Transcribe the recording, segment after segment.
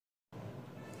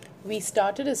We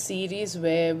started a series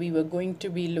where we were going to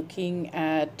be looking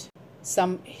at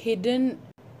some hidden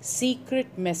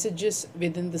secret messages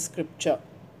within the scripture.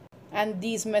 And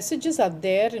these messages are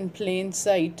there in plain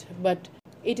sight, but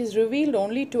it is revealed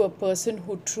only to a person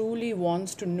who truly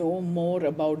wants to know more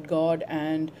about God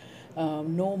and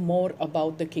know more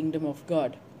about the kingdom of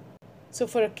God. So,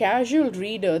 for a casual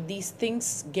reader, these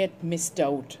things get missed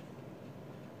out,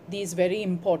 these very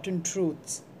important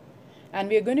truths. And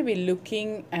we are going to be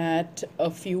looking at a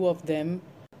few of them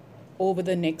over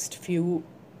the next few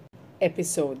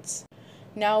episodes.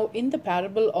 Now, in the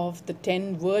parable of the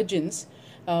 10 virgins,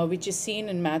 which is seen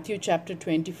in Matthew chapter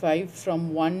 25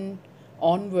 from 1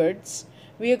 onwards,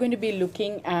 we are going to be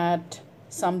looking at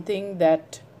something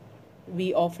that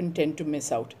we often tend to miss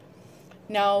out.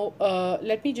 Now,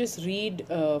 let me just read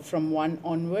from 1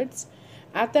 onwards.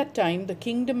 At that time, the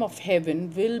kingdom of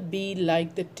heaven will be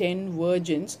like the 10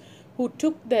 virgins who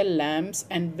took their lamps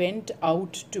and went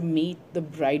out to meet the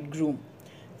bridegroom.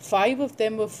 5 of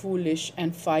them were foolish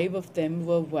and 5 of them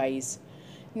were wise.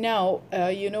 Now,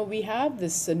 we have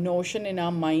this notion in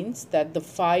our minds that the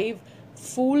 5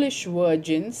 foolish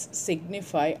virgins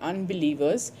signify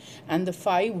unbelievers and the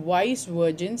 5 wise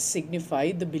virgins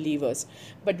signify the believers.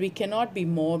 But we cannot be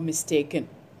more mistaken.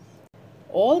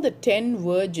 All the 10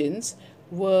 virgins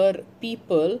were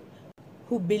people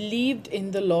who believed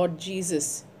in the Lord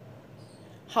Jesus.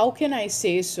 How can I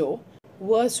say so?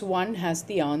 Verse 1 has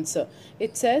the answer.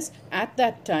 It says, "At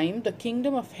that time, the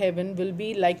kingdom of heaven will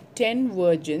be like 10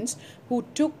 virgins who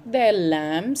took their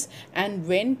lamps and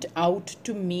went out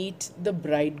to meet the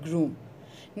bridegroom."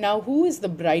 Now, who is the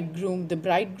bridegroom? The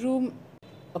bridegroom,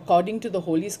 according to the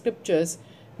Holy Scriptures,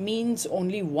 means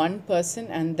only one person,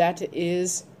 and that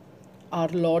is our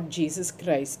Lord Jesus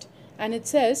Christ. And it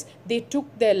says they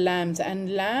took their lamps,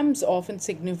 and lamps often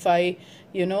signify,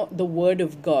 the word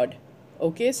of God.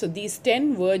 Okay, so these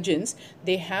 10 virgins,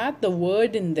 they had the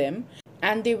word in them,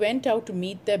 and they went out to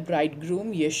meet their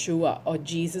bridegroom, Yeshua, or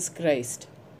Jesus Christ.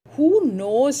 Who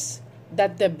knows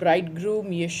that the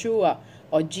bridegroom, Yeshua,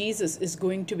 or Jesus, is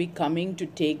going to be coming to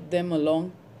take them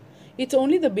along? It's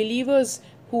only the believers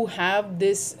who have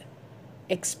this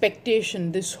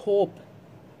expectation, this hope.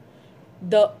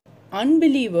 The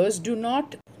unbelievers do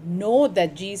not know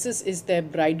that Jesus is their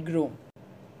bridegroom.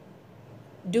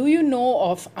 Do you know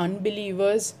of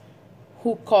unbelievers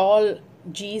who call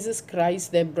Jesus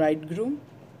Christ their bridegroom?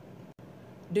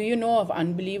 Do you know of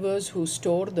unbelievers who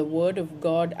store the word of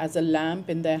God as a lamp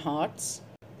in their hearts?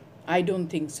 I don't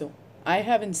think so. I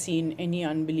haven't seen any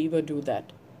unbeliever do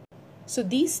that. So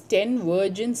these 10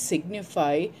 virgins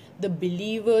signify the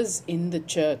believers in the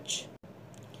church.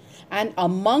 And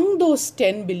among those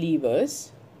 10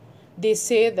 believers, they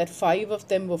say that 5 of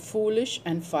them were foolish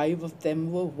and 5 of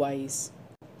them were wise.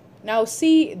 Now,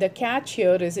 see, the catch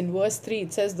here is in verse 3.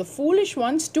 It says, "The foolish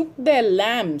ones took their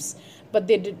lamps, but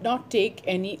they did not take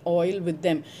any oil with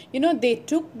them." They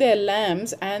took their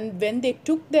lamps, and when they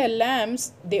took their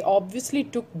lamps, they obviously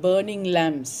took burning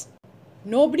lamps.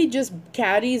 Nobody just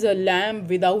carries a lamp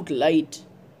without light.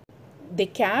 They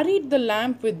carried the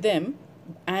lamp with them,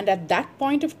 and at that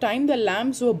point of time, the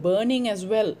lamps were burning as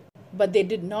well, but they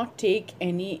did not take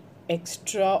any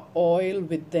extra oil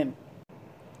with them.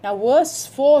 Now, verse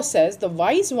 4 says, "The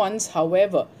wise ones,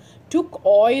 however, took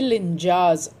oil in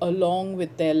jars along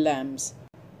with their lamps."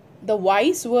 The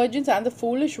wise virgins and the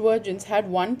foolish virgins had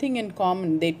one thing in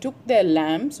common. They took their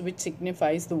lamps, which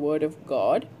signifies the word of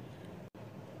God,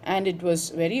 and it was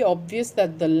very obvious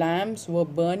that the lamps were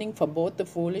burning for both the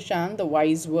foolish and the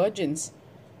wise virgins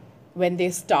when they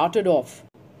started off.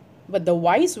 But the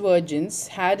wise virgins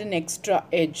had an extra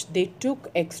edge. They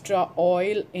took extra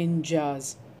oil in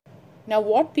jars. Now,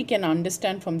 what we can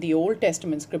understand from the Old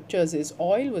Testament scriptures is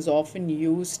oil was often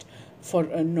used for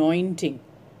anointing.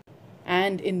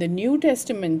 And in the New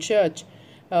Testament church,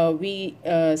 we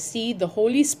see the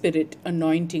Holy Spirit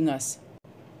anointing us.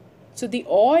 So the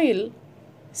oil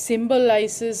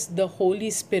symbolizes the Holy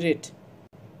Spirit.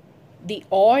 The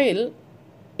oil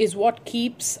is what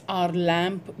keeps our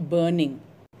lamp burning.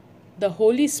 The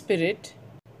Holy Spirit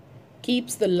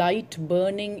keeps the light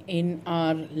burning in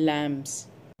our lamps.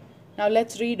 Now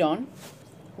let's read on.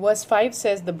 Verse 5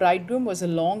 says, "The bridegroom was a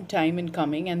long time in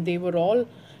coming, and they were all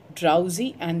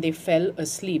drowsy and they fell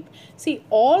asleep." See,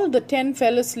 all the 10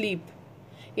 fell asleep.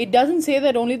 It doesn't say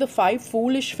that only the 5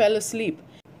 foolish fell asleep.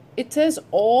 It says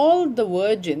all the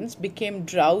virgins became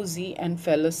drowsy and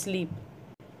fell asleep.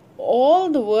 All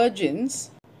the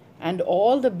virgins and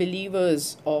all the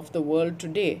believers of the world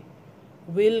today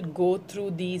will go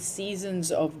through these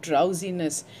seasons of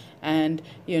drowsiness and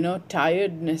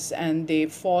tiredness, and they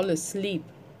fall asleep.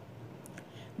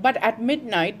 But at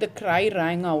midnight the cry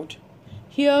rang out,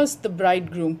 'Here's the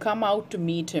bridegroom, come out to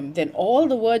meet him.' Then all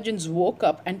the virgins woke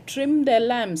up and trimmed their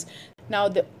lamps." Now,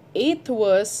 the eighth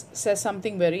verse says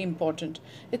something very important.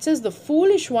 It says, "The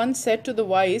foolish one said to the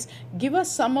wise, 'Give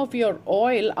us some of your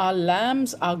oil, our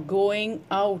lamps are going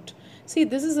out.'" See,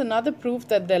 this is another proof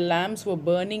that their lamps were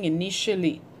burning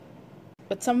initially.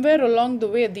 But somewhere along the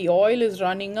way, the oil is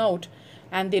running out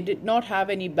and they did not have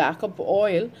any backup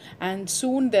oil, and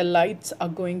soon their lights are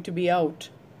going to be out.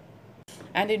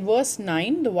 And in verse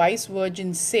 9, the wise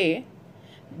virgins say,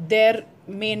 "There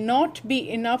may not be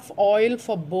enough oil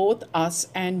for both us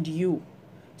and you.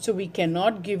 So we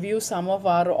cannot give you some of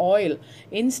our oil.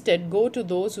 Instead, go to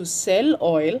those who sell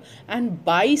oil and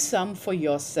buy some for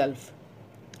yourself."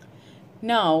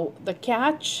 Now, the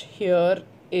catch here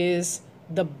is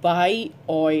the buy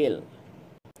oil.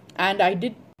 And I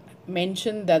did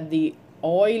mention that the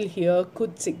oil here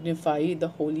could signify the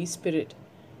Holy Spirit.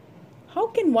 How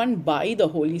can one buy the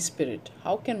Holy Spirit?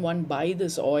 How can one buy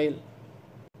this oil?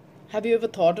 Have you ever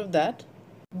thought of that?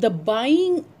 The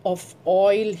buying of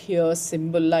oil here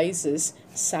symbolizes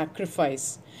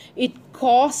sacrifice. It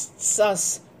costs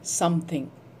us something.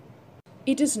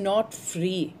 It is not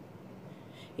free.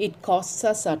 It costs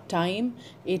us our time.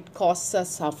 It costs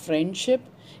us our friendship.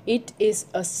 It is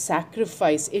a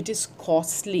sacrifice. It is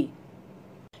costly.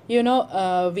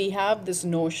 We have this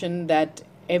notion that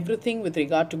everything with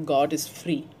regard to God is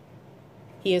free.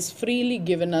 He has freely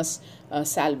given us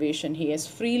salvation. He has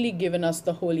freely given us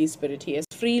the Holy Spirit. He has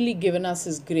freely given us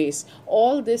His grace.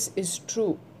 All this is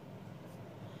true.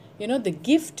 The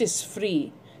gift is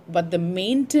free, but the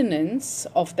maintenance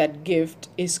of that gift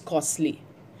is costly.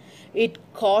 It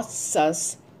costs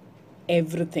us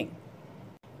everything.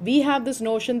 We have this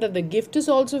notion that the gift is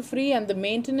also free and the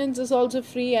maintenance is also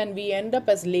free, and we end up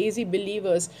as lazy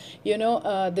believers.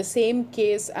 The same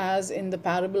case as in the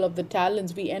parable of the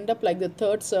talents. We end up like the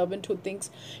third servant who thinks,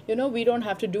 we don't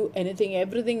have to do anything.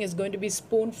 Everything is going to be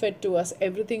spoon fed to us.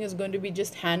 Everything is going to be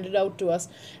just handed out to us.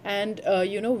 And,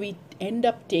 we end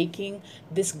up taking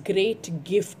this great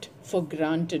gift for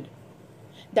granted.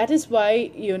 That is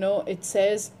why, it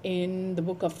says in the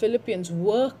book of Philippians,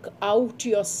 work out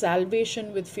your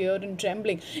salvation with fear and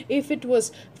trembling. If it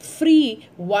was free,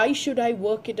 why should I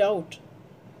work it out?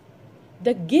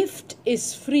 The gift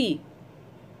is free.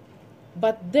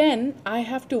 But then I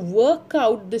have to work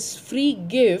out this free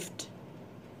gift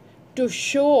to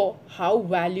show how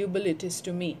valuable it is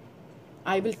to me.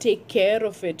 I will take care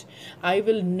of it. I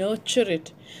will nurture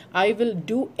it. I will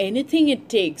do anything it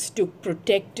takes to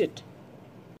protect it.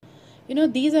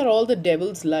 These are all the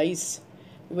devil's lies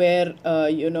where,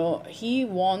 he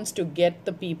wants to get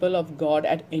the people of God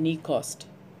at any cost.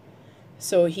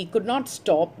 So he could not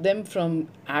stop them from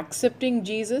accepting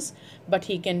Jesus, but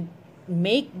he can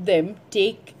make them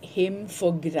take him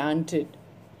for granted.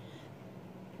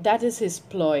 That is his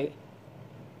ploy.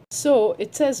 So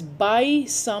it says, buy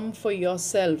some for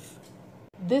yourself.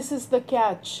 This is the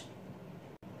catch.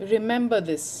 Remember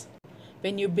this.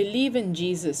 When you believe in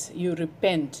Jesus, you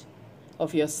repent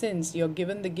of your sins, you're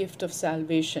given the gift of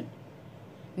salvation.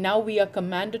 Now we are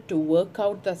commanded to work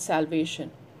out that salvation.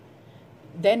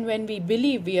 Then when we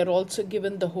believe, we are also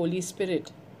given the Holy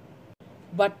Spirit.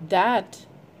 But that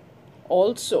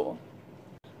also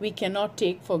we cannot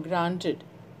take for granted.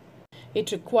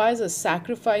 It requires a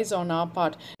sacrifice on our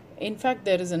part. In fact,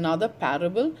 there is another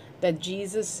parable that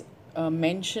Jesus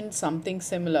mentioned something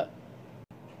similar.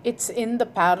 It's in the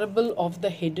parable of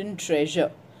the hidden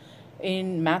treasure.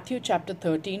 In Matthew chapter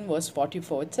 13 verse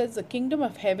 44, it says, "The kingdom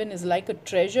of heaven is like a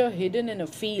treasure hidden in a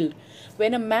field.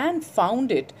 When a man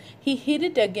found it, he hid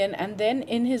it again, and then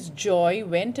in his joy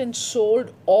went and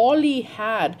sold all he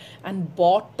had and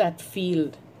bought that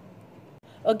field."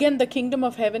 Again, the kingdom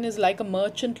of heaven is like a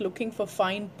merchant looking for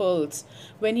fine pearls.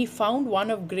 When he found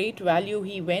one of great value,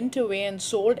 he went away and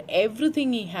sold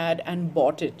everything he had and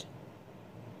bought it.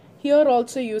 Here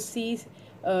also you see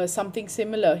something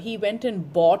similar. He went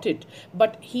and bought it,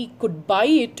 but he could buy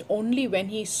it only when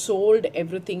he sold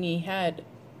everything he had.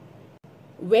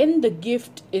 When the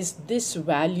gift is this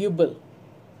valuable,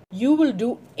 you will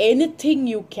do anything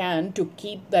you can to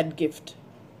keep that gift,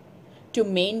 to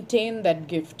maintain that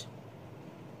gift,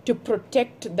 to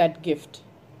protect that gift.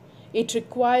 It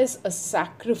requires a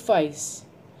sacrifice.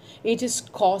 It is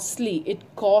costly. It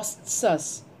costs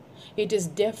us. It is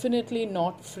definitely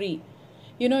not free.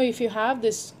 If you have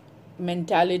this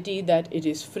mentality that it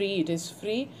is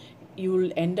free, you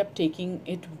will end up taking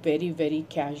it very, very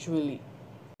casually.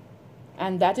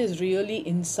 And that is really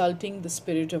insulting the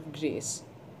Spirit of grace.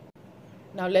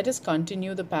 Now let us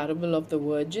continue the parable of the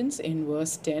virgins in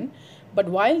verse 10. But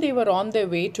while they were on their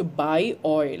way to buy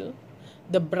oil,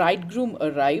 the bridegroom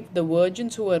arrived. The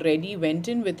virgins who were ready went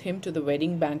in with him to the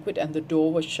wedding banquet, and the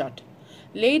door was shut.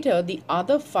 Later, the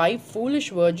other 5 foolish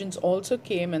virgins also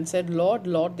came and said, Lord,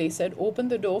 Lord, they said, open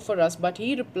the door for us. But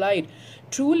he replied,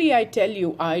 Truly I tell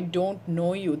you, I don't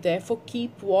know you. Therefore,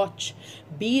 keep watch.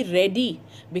 Be ready,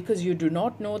 because you do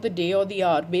not know the day or the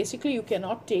hour. Basically, you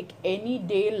cannot take any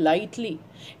day lightly.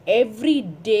 Every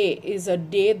day is a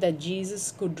day that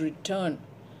Jesus could return.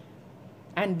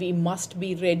 And we must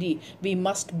be ready. We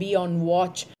must be on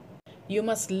watch. You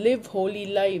must live holy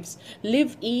lives.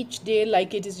 Live each day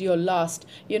like it is your last.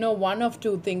 One of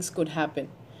two things could happen.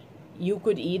 You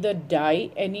could either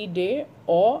die any day,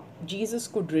 or Jesus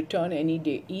could return any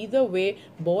day. Either way,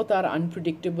 both are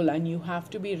unpredictable, and you have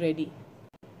to be ready.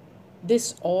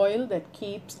 This oil that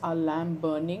keeps our lamp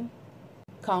burning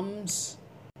comes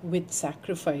with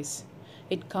sacrifice.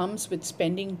 It comes with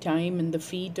spending time in the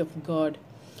feet of God,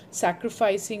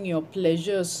 sacrificing your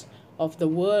pleasures of the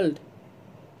world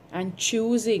and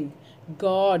choosing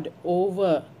God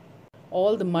over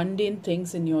all the mundane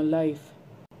things in your life,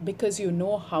 because you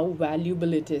know how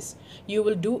valuable it is. You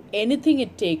will do anything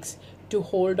it takes to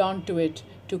hold on to it,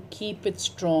 to keep it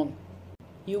strong.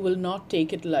 You will not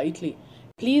take it lightly.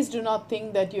 Please do not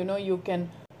think that you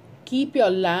can keep your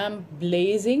lamp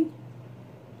blazing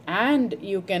and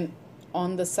you can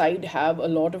on the side have a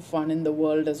lot of fun in the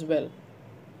world as well.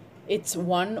 It's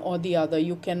one or the other.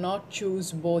 You cannot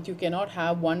choose both. You cannot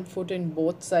have one foot in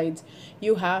both sides.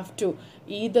 You have to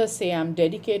either say, I'm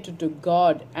dedicated to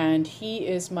God and He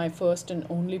is my first and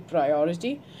only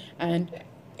priority, and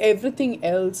everything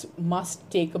else must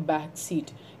take a back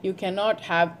seat. You cannot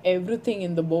have everything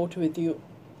in the boat with you.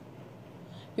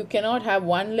 You cannot have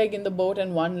one leg in the boat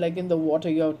and one leg in the water.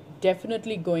 You're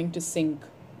definitely going to sink.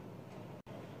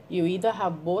 You either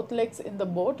have both legs in the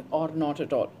boat or not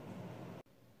at all.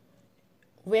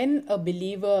 When a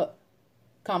believer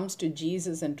comes to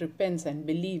Jesus and repents and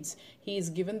believes, he is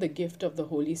given the gift of the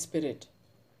Holy Spirit.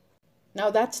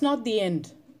 Now that's not the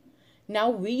end.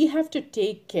 Now we have to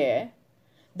take care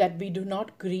that we do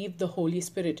not grieve the Holy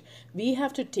Spirit. We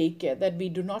have to take care that we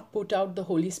do not put out the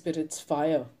Holy Spirit's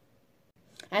fire.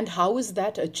 And how is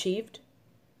that achieved?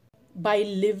 By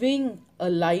living a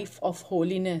life of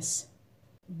holiness,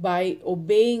 by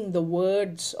obeying the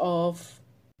words of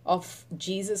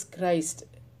Jesus Christ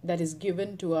that is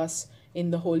given to us in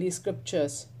the Holy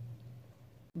Scriptures,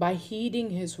 by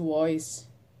heeding His voice.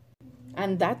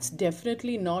 And that's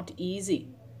definitely not easy.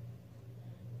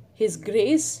 His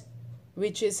grace,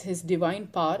 which is His divine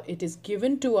power, it is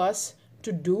given to us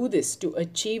to do this, to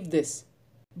achieve this.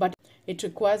 But it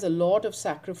requires a lot of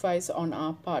sacrifice on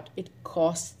our part. It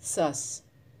costs us.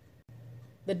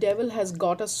 The devil has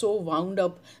got us so wound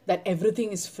up that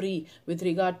everything is free with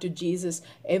regard to Jesus.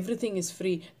 Everything is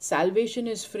free. Salvation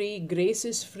is free. Grace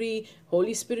is free.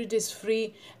 Holy Spirit is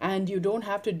free. And you don't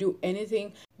have to do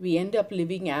anything. We end up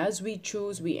living as we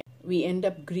choose. We end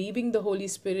up grieving the Holy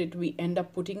Spirit. We end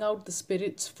up putting out the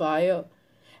Spirit's fire.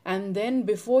 And then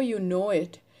before you know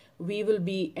it, we will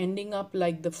be ending up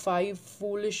like the 5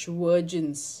 foolish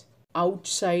virgins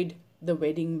outside the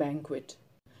wedding banquet.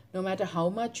 No matter how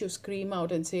much you scream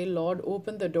out and say, Lord,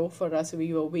 open the door for us,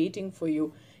 we were waiting for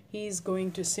you, He is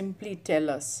going to simply tell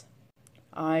us,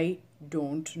 I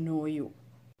don't know you.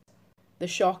 The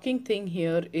shocking thing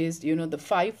here is, the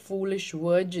 5 foolish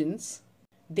virgins,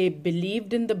 they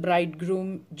believed in the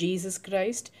bridegroom, Jesus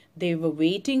Christ. They were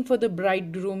waiting for the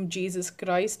bridegroom, Jesus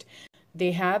Christ.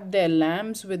 They had their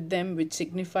lamps with them, which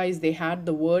signifies they had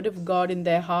the word of God in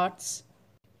their hearts.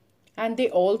 And they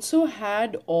also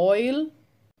had oil,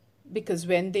 because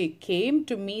when they came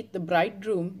to meet the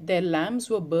bridegroom, their lamps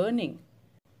were burning.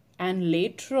 And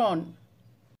later on,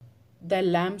 their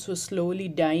lamps were slowly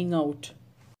dying out.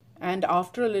 And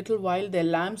after a little while, their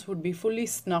lamps would be fully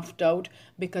snuffed out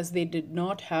because they did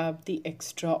not have the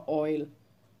extra oil.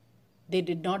 They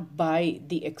did not buy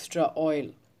the extra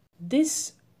oil.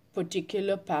 This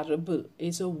particular parable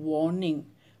is a warning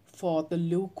for the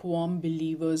lukewarm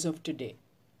believers of today.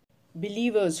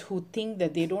 Believers who think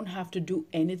that they don't have to do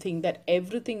anything, that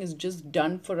everything is just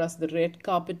done for us, the red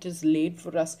carpet is laid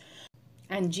for us,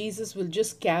 and Jesus will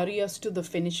just carry us to the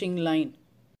finishing line.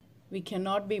 We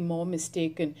cannot be more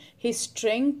mistaken. His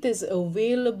strength is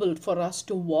available for us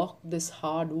to walk this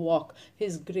hard walk.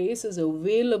 His grace is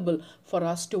available for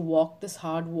us to walk this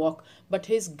hard walk. But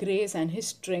His grace and His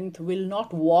strength will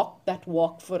not walk that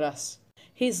walk for us.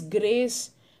 His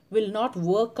grace will not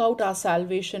work out our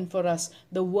salvation for us.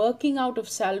 The working out of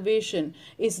salvation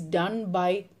is done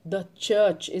by the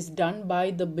church, is done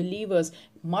by the believers,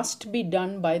 must be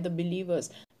done by the believers.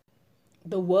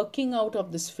 the working out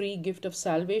of this free gift of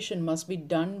salvation must be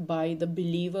done by the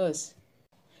believers.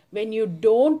 When you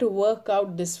don't work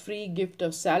out this free gift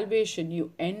of salvation,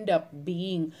 you end up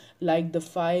being like the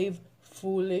 5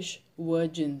 foolish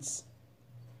virgins.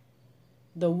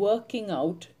 The working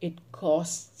out, it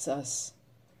costs us.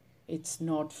 It's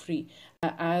not free.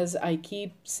 As I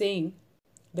keep saying,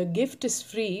 the gift is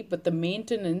free, but the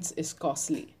maintenance is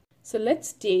costly. So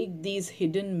let's take these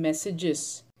hidden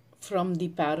messages from the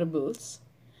parables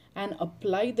and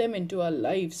apply them into our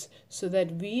lives so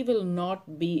that we will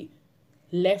not be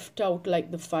left out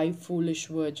like the 5 foolish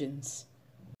virgins.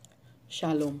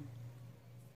 Shalom.